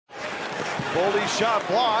Boldy's shot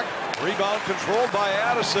blocked. Rebound controlled by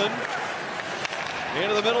Addison.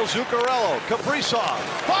 Into the middle, Zuccarello. Kaprizov.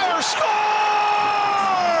 Fire, scores!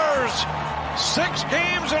 6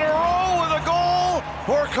 games in a row with a goal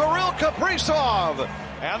for Kirill Kaprizov.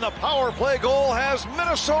 And the power play goal has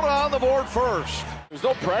Minnesota on the board first. There's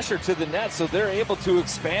no pressure to the net, so they're able to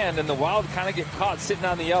expand, and the Wild kind of get caught sitting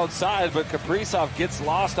on the outside, but Kaprizov gets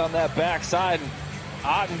lost on that backside. And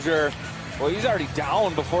Ottinger, well, he's already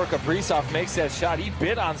down before Kaprizov makes that shot. He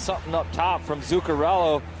bit on something up top from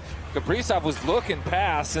Zuccarello. Kaprizov was looking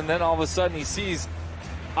past, and then all of a sudden he sees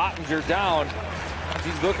Ottinger down.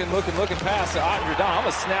 He's looking past Ottinger down. I'm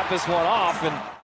going to snap this one off, and